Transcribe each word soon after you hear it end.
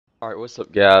Alright, what's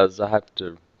up guys? I have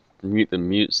to mute the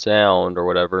mute sound or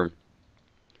whatever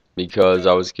because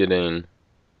I was getting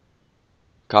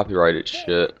copyrighted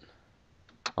shit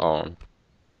on.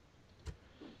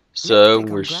 So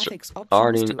we're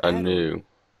starting anew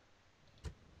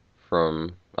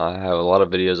from, I have a lot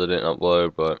of videos I didn't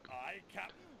upload, but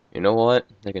you know what?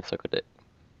 They can suck a dick.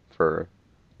 For,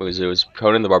 it was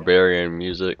Conan the Barbarian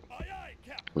music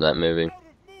from that movie.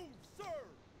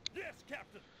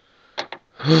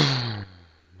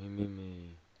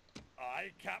 Me. Aye,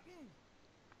 Captain.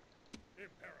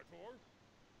 Imperator.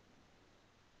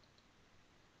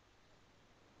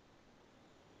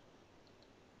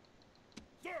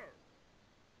 Sir.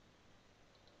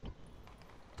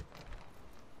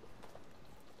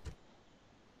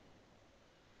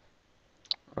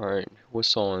 Alright,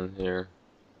 what's on here?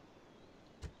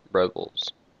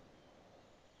 Rebels.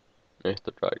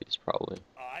 Mithridates, probably.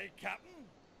 Aye, Captain.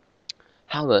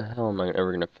 How the hell am I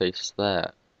ever gonna face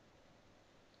that?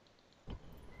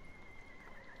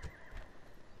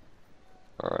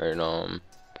 Alright,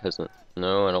 peasant.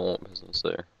 No, I don't want peasants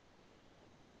there.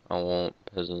 I want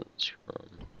peasants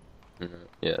from,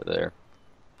 yeah, there.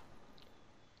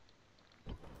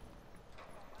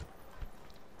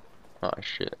 Ah,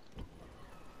 shit.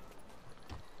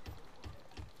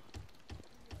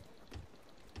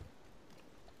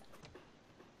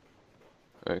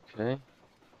 Okay.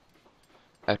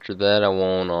 After that, I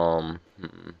want,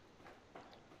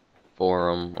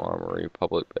 Forum, Armory,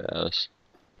 Public Baths,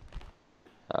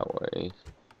 Highways,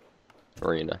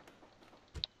 Arena.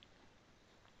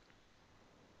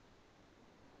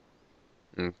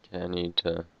 Okay, I need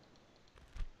to,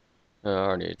 I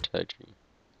already touched you.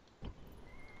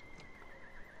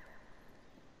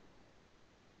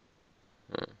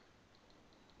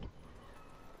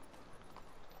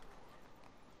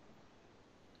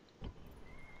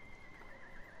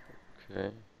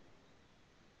 Okay.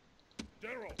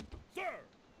 General. Sir.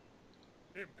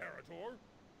 Imperator.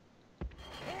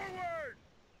 Forward.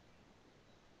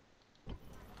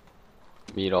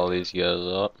 Meet all these guys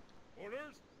up.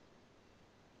 Orders.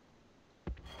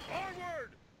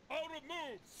 Onward. Out of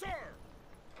move, sir.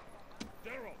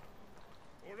 General.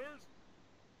 Orders.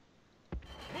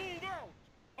 Move out.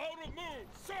 Out of move,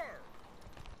 sir.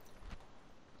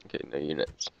 Okay, no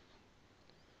units.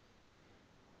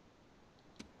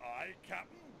 Aye,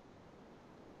 Captain.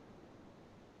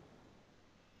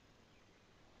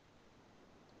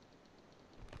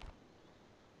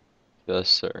 Yes,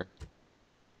 sir.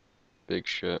 Big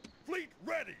ship. Fleet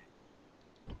ready.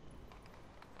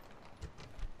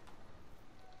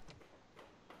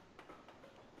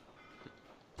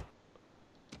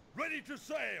 Ready to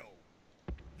sail.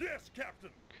 Yes, Captain.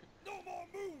 No more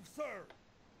move, sir.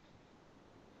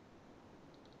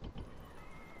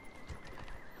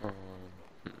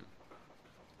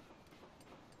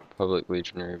 Public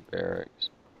Legionary Barracks.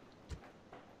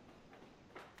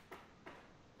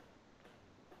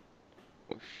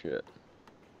 Oh shit.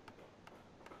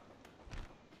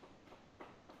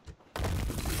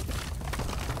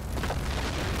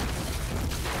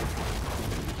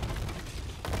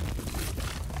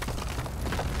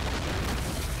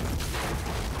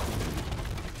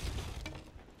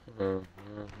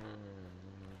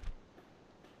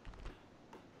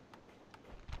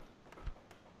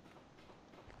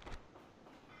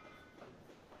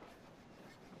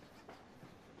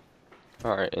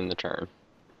 Alright, in the turn.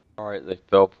 Alright, they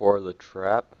fell for the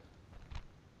trap.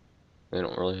 They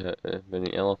don't really have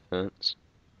any elephants.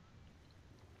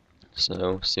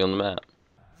 So, see on the map.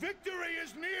 Victory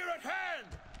is near at hand.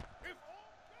 If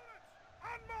all units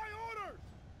on my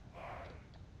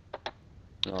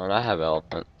orders. Alright, I have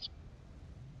elephants.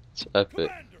 It's epic.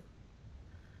 Commander.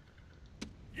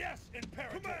 Yes,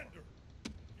 Imperator. Commander.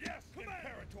 Yes,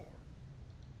 Imperator.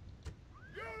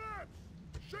 Units.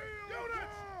 Shield.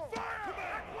 Units. Wall. Fire.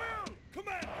 Commander. At will.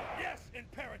 Commander. Yes,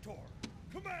 Imperator.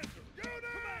 Commander. Units.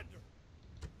 Commander.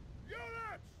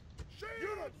 Units. Shield.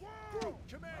 Units. Wall. Group.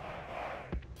 Commander.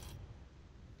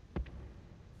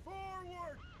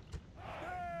 Forward.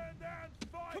 Stand and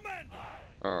fight. Commander.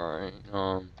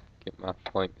 Alright, get my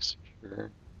flank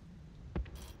secured.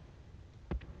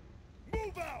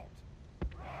 Move out!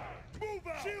 Move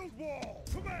out! Shield wall!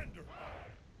 Commander!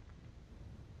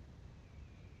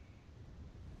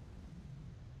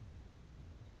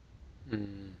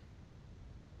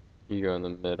 You go in the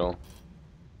middle.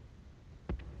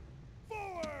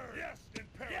 Forward! Yes,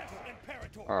 Imperator! Yes,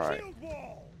 Imperator! Alright. Shield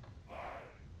wall!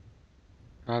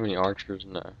 How many archers?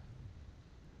 No.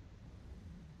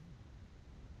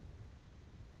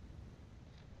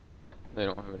 They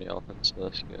don't have any elephants, so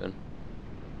that's good.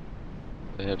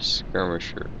 They have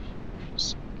skirmishers, which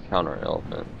is counter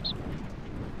elephants.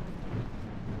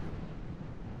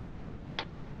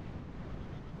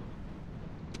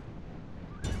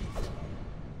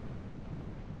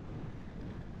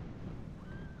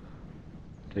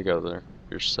 Take out there.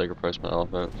 Just sacrifice my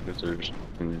elephants because there's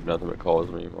nothing but cause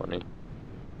me money.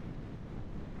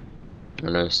 I'm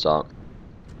gonna stop.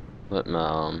 Let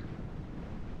my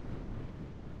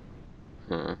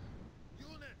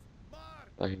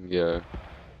I can go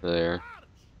there.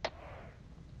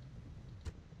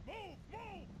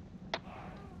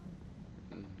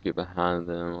 Get behind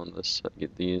them on this.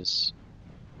 Get these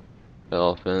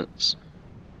elephants.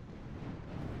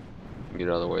 Get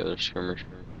out of the way of their skirmisher.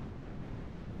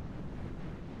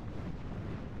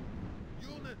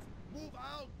 Units, move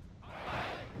out.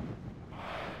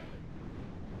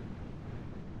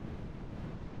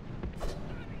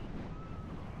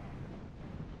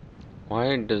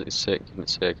 Why does it say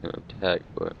I can attack,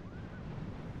 but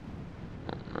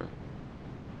I don't know.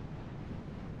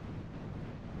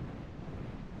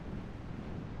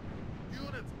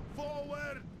 Units,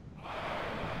 forward.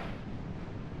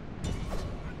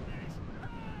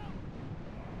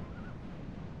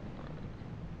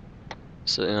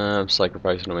 So I'm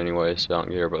sacrificing them anyway, so I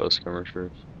don't care about those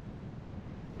skirmishers.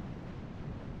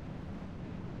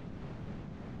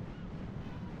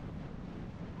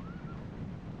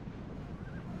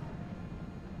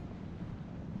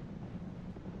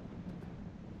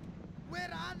 We're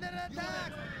under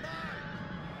attack.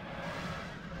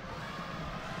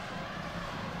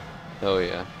 Oh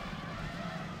yeah.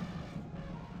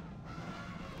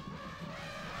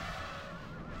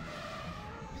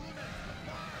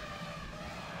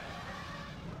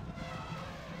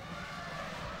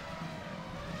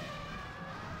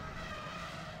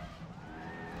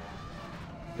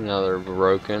 Now they're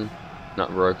broken.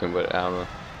 Not broken, but out of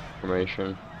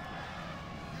formation.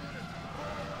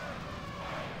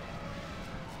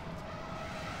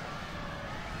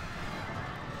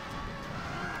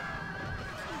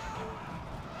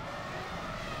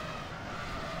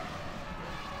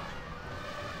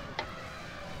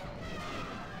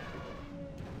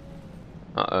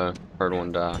 Uh-oh, heard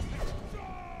one die.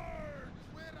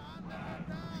 We're under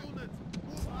attack. Units,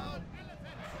 move out.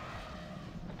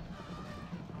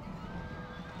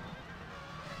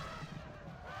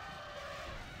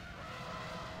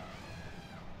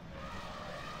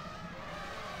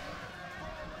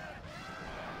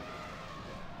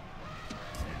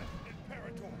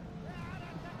 Imperator.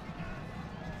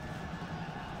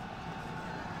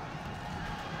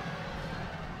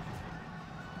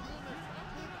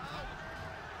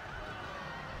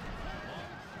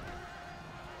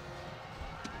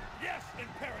 Yes,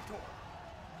 Imperator.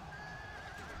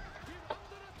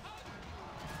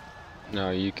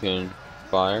 Now you can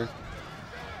fire.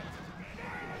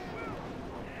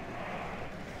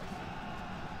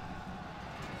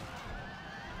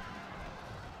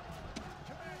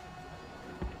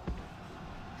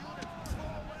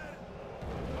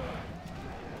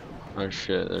 Oh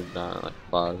shit, they're dying like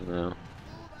 5 now.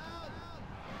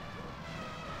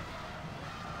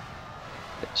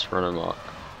 It's run amok.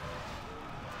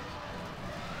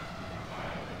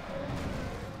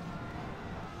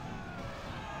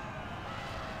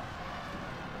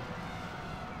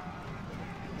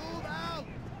 Move out.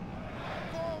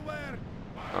 Forward.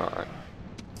 Alright.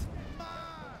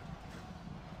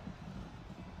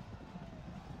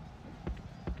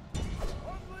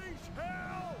 Unleash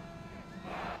hell.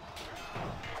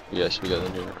 Yes, we got the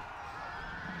dinner.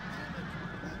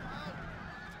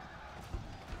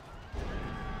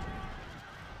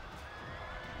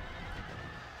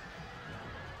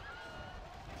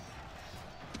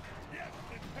 Yes,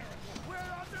 Imperator. We're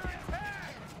under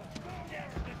attack.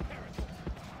 Yes, Imperator.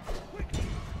 Quickly,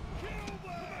 kill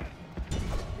them.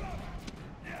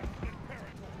 Yes,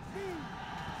 Imperator. Move.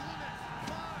 Units,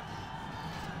 march.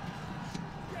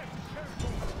 Yes,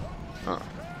 Imperator. Alright.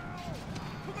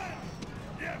 Command.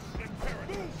 Yes,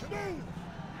 Imperator. Move.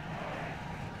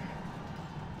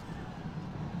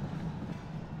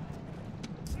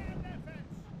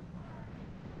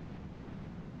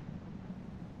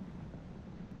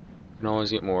 You can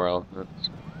always get more elephants.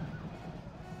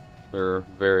 They're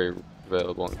very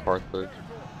available in Carthage.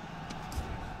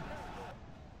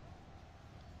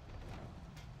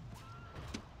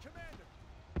 Commander.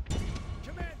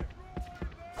 Commander.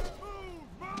 Move.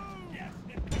 Move. Yes,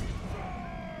 Imperator.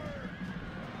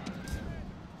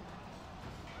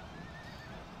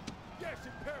 Yes,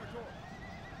 Imperator.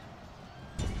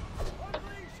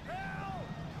 Unleash hell.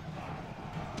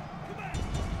 Command.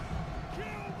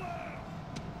 Kill them.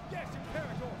 Yes,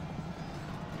 Imperator.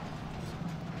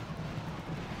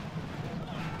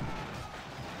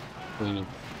 Cleaning.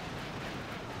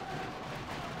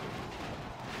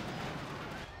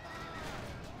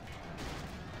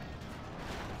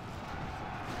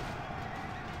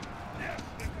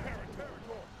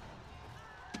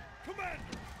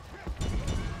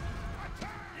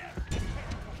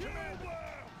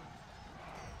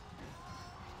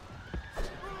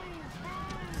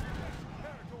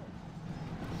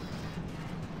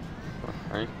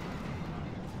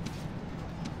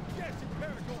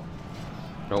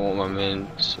 Don't want my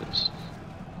men to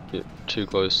get too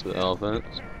close to the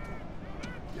elephants.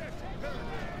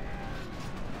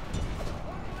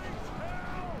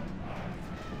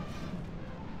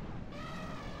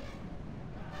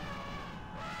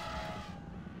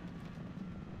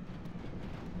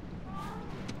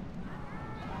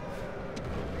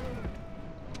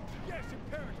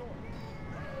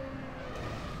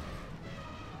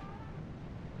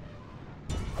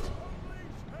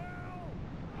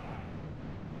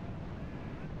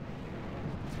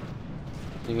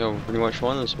 I think I pretty much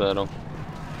won this battle.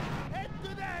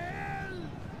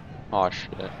 Oh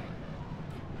shit.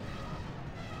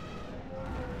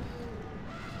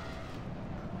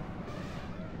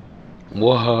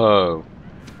 Whoa!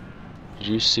 Did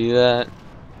you see that?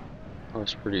 That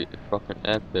was pretty fucking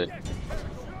epic.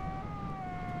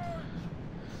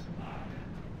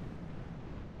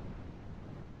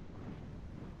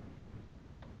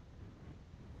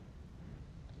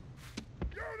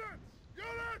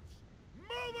 Units!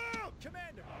 Move out!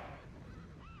 Commander!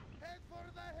 Head for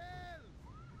the hills!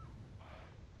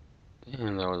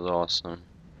 Damn, that was awesome.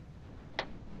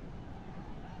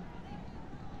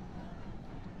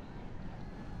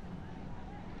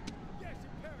 Yes,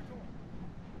 Imperator!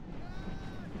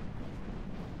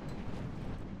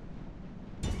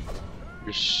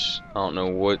 Just, I don't know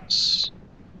what's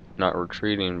not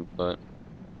retreating, but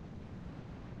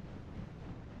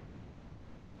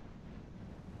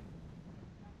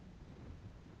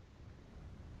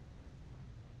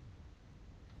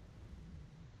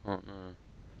I don't know.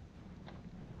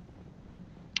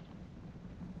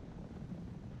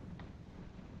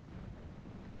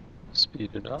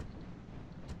 Speed it up.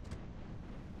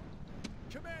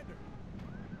 Commander!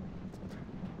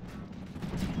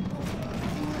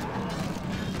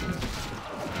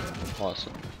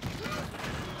 Awesome.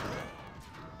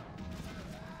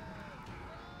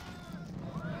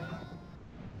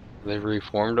 They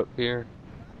reformed up here?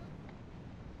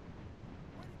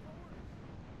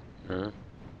 No.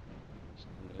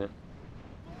 Yeah.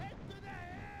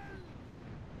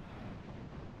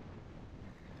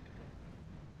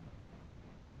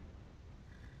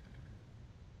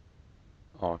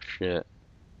 Oh shit.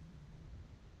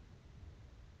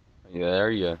 Yeah,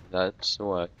 there you go. That's the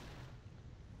way.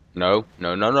 No,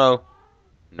 no, no, no.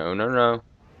 No, no, no.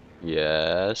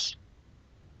 Yes.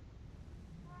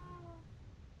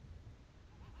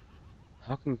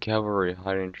 How can cavalry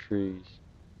hide in trees?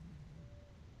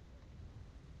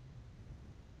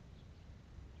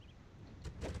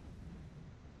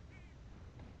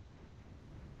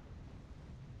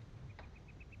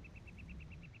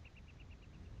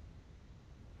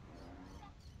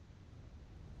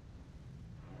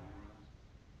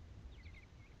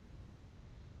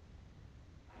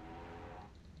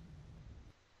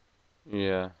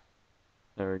 Yeah,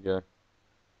 there we go.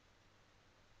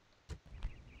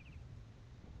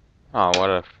 Oh, what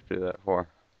did I have to do that for?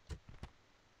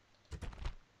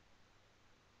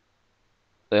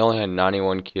 They only had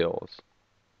 91 kills.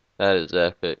 That is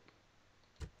epic.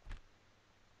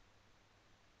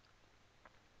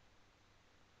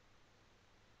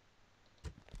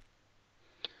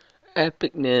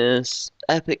 Epicness.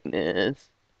 Epicness.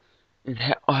 And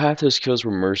half those kills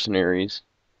were mercenaries.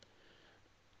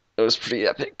 It was pretty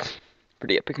epic.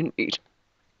 Pretty epic indeed.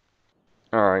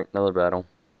 Alright, another battle.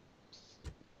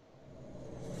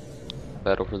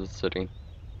 Battle for the city.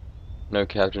 No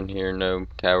captain here, no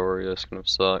cavalry, that's gonna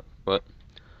suck, but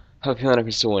I have a feeling I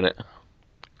can still win it.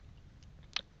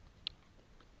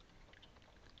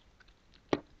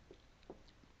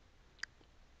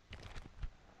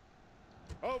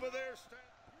 Over there, stand.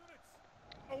 Units!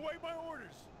 Await my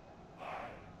orders!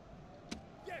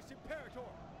 Yes, Imperator!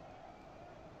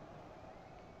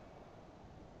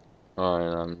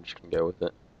 Alright, I'm just gonna go with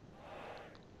it.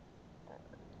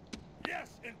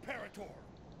 Yes, Imperator!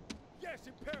 Yes,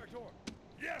 Imperator!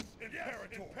 Yes,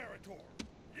 Imperator!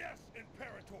 Yes,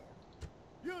 Imperator!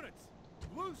 Units!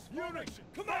 Loose formation!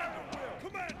 Commander!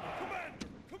 Commander! Commander!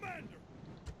 Commander!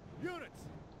 Units!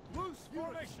 Loose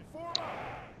formation! Form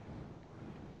up!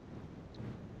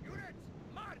 Units!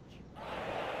 March!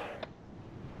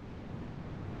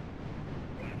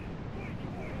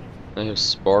 They have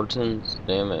Spartans?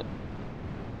 Damn it.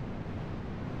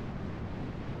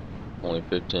 Only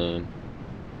 15.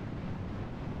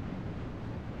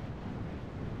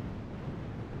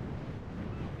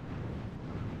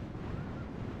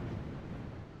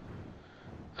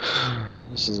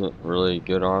 This isn't really a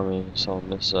good army, it's all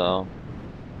missile.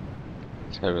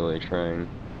 It's heavily trained.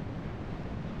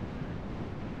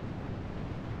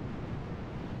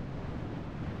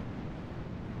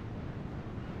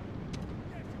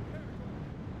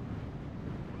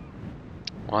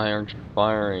 Why aren't you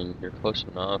firing? You're close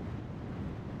enough.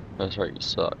 That's right, you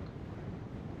suck.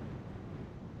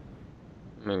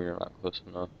 Maybe you're not close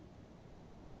enough.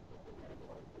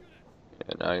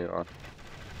 Yeah, now you are.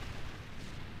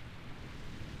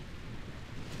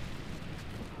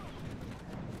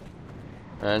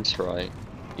 That's right.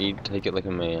 You take it like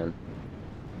a man.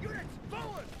 Units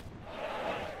forward!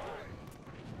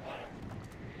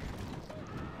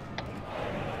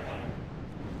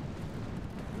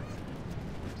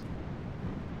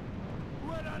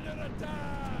 We're under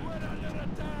attack! We're under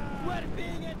attack! We're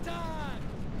being attacked!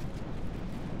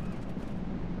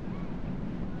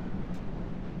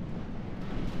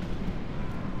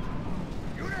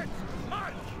 Units,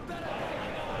 march! They're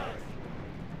attacking us!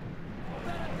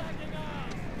 They're attacking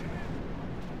us!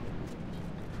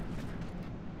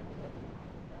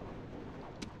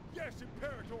 Yes,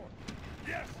 Imperator!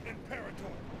 Yes,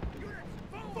 Imperator! Units,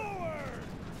 forward!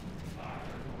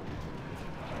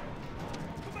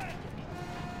 Commander!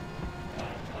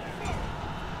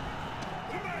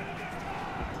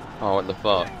 Oh, what the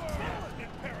fuck?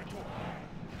 Imperator!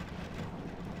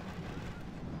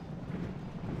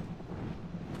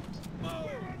 We're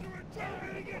under attack!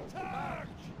 We're being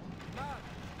attacked!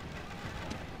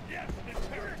 Yes,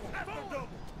 Imperator! At the double!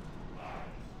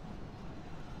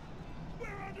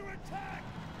 We're under attack!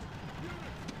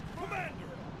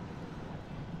 Commander!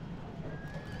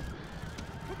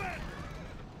 Commander!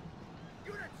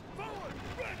 Units forward!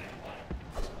 Ready!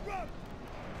 Run!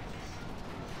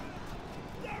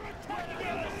 They're attacking us!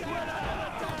 We're under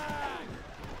attack!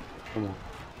 Come on.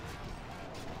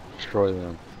 Destroy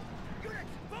them.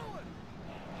 Units forward!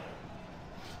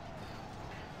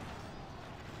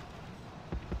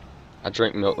 I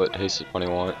drank milk that tasted funny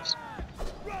once.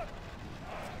 Run!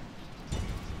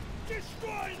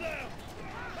 Destroy them!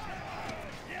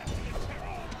 Yes,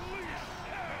 Imperator! Unleash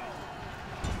hell!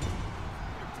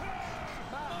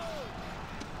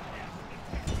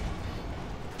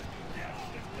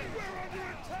 We're under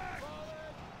attack!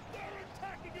 They're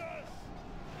attacking us!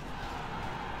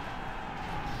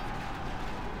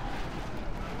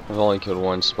 I've only killed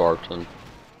one Spartan.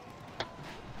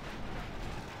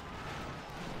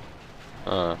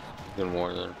 Good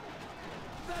more than.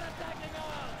 They're attacking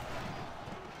us!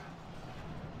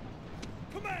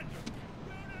 Commander!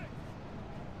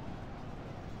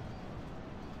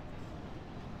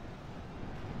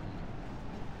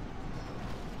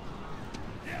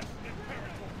 Yes,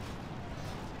 Imperator!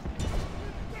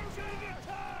 They're being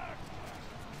attacked!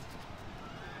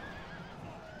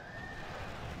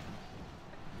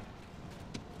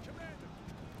 Commander!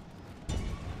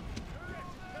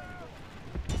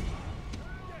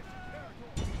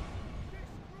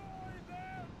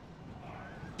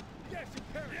 Yes,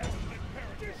 Imperator! Yes, Imperator! Destroy them! Yes, Imperator! Yes,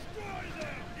 Imperator! Destroy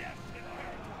them! Yes,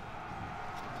 Imperator!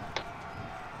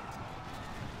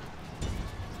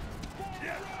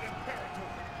 Yes, Imperator!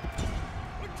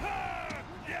 Attack!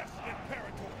 Yes,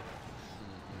 Imperator!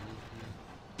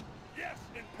 Yes,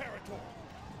 Imperator!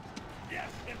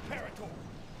 Yes, Imperator!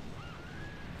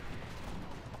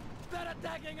 They're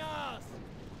attacking us!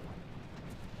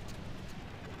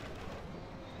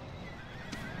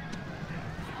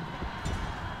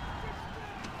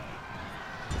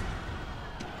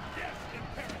 Yes,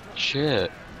 Imperator!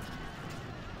 Shit.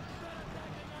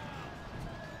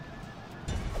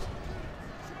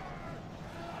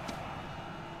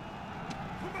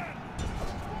 Commander!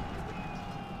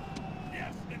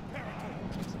 Yes, Imperator!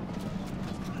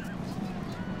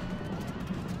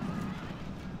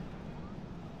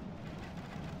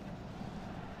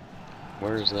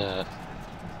 Where's that?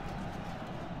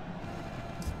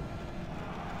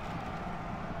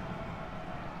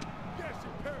 Yes,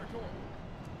 Imperator!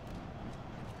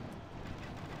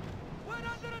 We're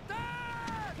under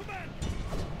attack! Commander!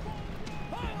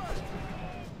 Forward!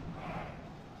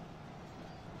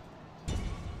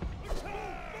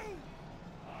 Attack!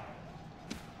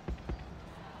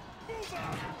 Move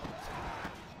out!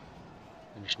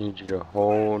 I just need you to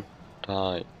hold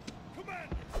tight.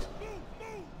 Commander! Move!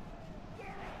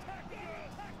 They're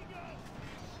attacking us!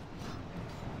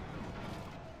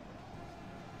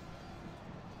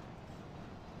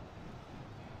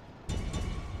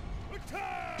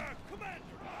 Attack!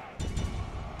 Commander!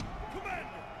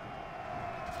 Commander!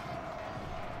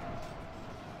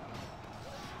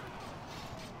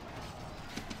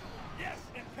 Yes,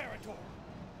 Imperator!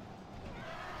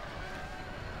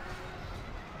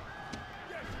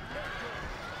 Yes, Imperator!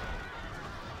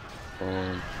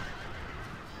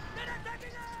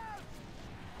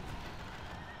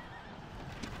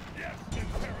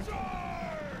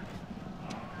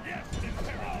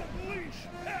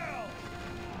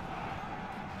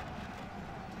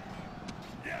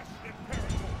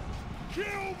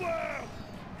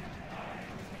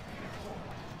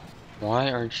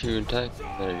 Why aren't you attacking?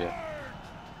 There you go.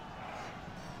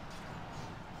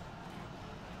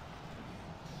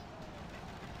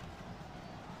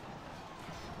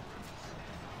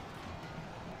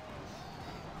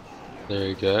 There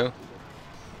you go.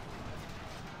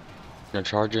 Now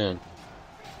charge in.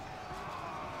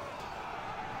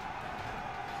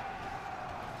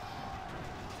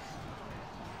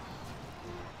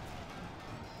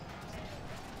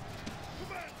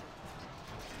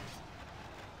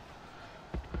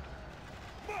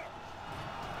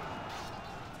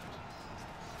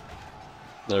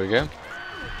 There we go.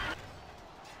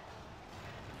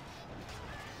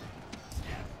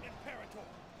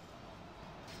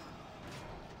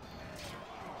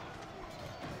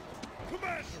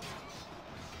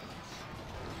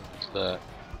 What's that?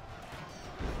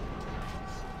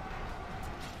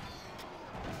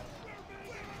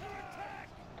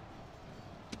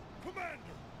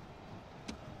 Commander!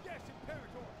 Yes,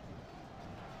 Imperator!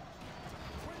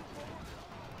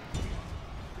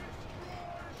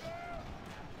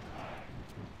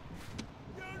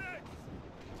 Units!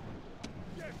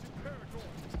 Yes, Imperator!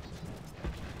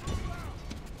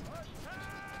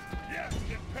 Attack! Yes,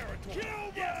 Imperator! Kill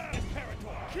them! Yes,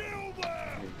 Imperator! Kill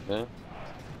them! Okay.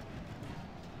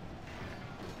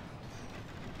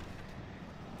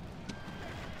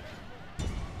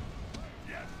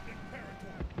 Yes,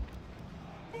 Imperator!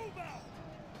 Move out!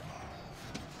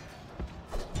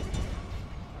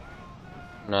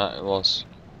 Not lost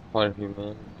quite a few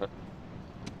men, but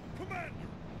Commander!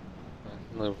 I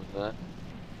can live with that.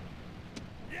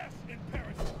 Yes,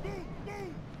 Imperator! Move!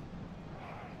 Move!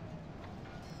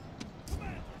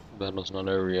 Commander! Battle's not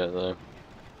over yet though.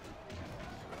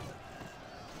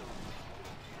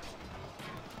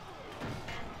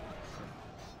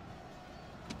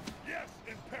 Yes,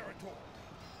 Imperator!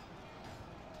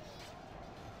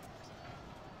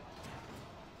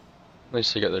 At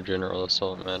least they got their general, that's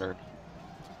all that mattered.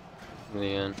 In the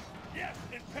end. Yes,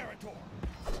 Imperator!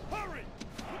 Hurry!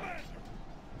 Commander!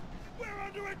 We're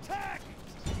under attack!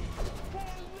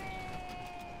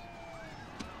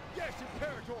 Yes,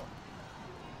 Imperator!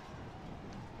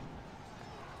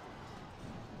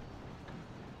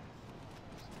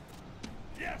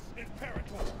 Yes,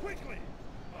 Imperator! Quickly!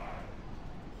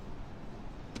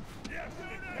 Yes,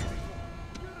 Imperator!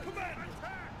 Commander!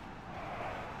 Attack!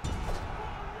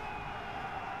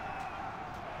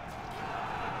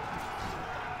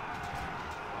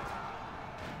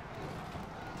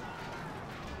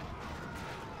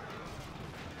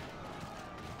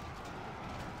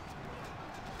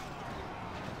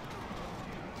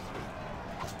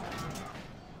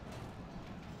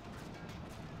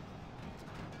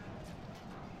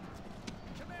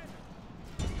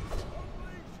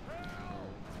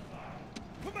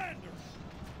 Commander!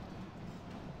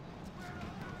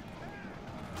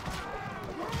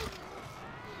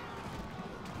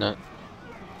 No.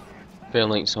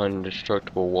 Phalanx on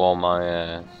indestructible wall my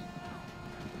ass.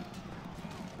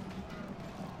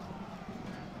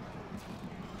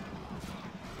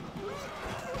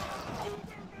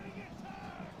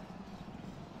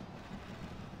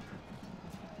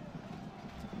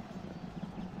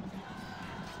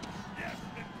 Yes,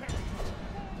 Imperator!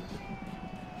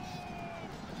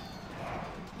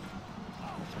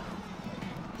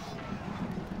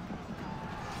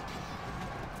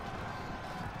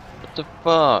 What the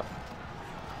fuck?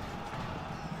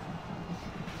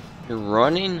 You're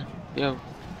running? Yeah.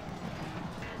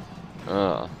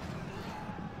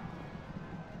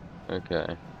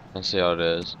 Okay. I see how it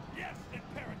is. Yes,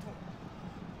 Imperator!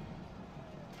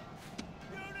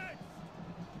 Units!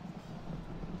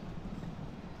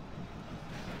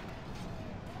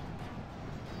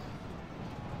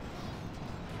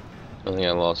 I think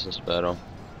I lost this battle.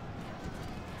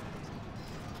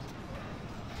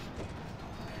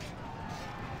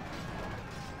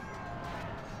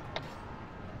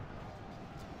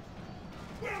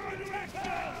 We're under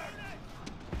attack!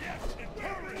 Yes,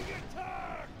 Imperator!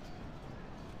 Attack!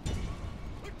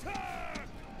 Attack!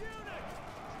 Units!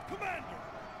 Commander!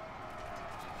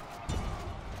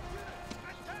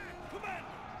 Attack!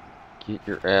 Commander! Get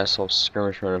your ass off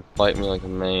skirmish run and fight me like a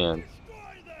man.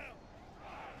 Destroy them!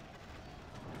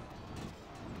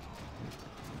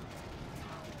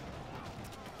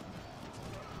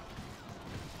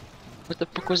 What the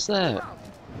fuck was that?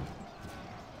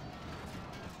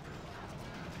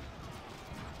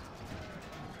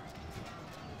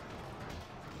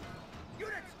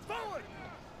 Units, forward!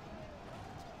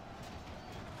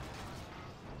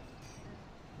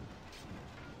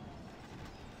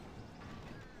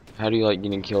 How do you like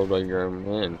getting killed by your own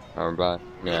men? Or by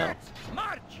now? Units,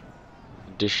 march!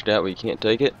 Dish it out but you can't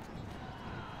take it?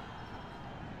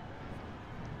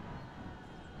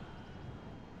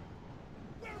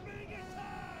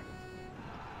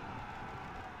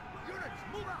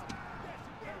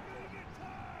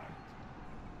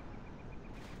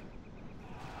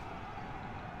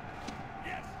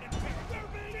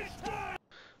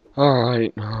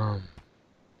 Alright,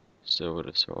 civil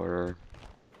disorder.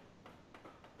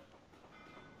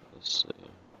 Let's see.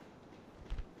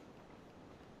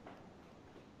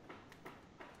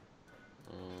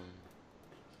 Um,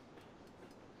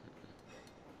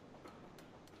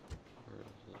 where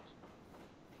is this?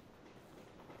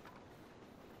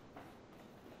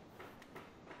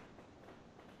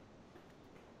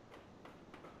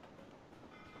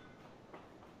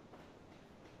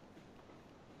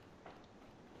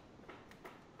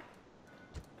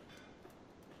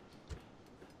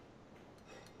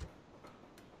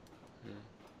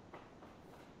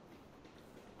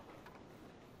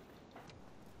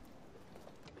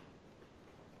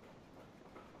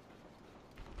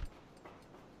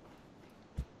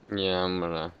 Yeah, I'm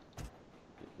gonna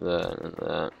do that and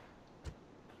that.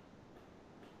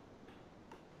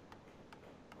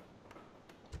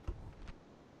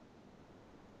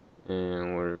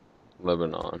 And we're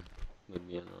Lebanon.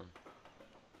 Lebanon.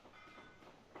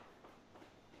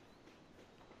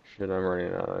 Shit, I'm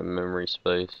running out of memory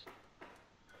space.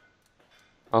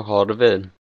 I'll call it a vid.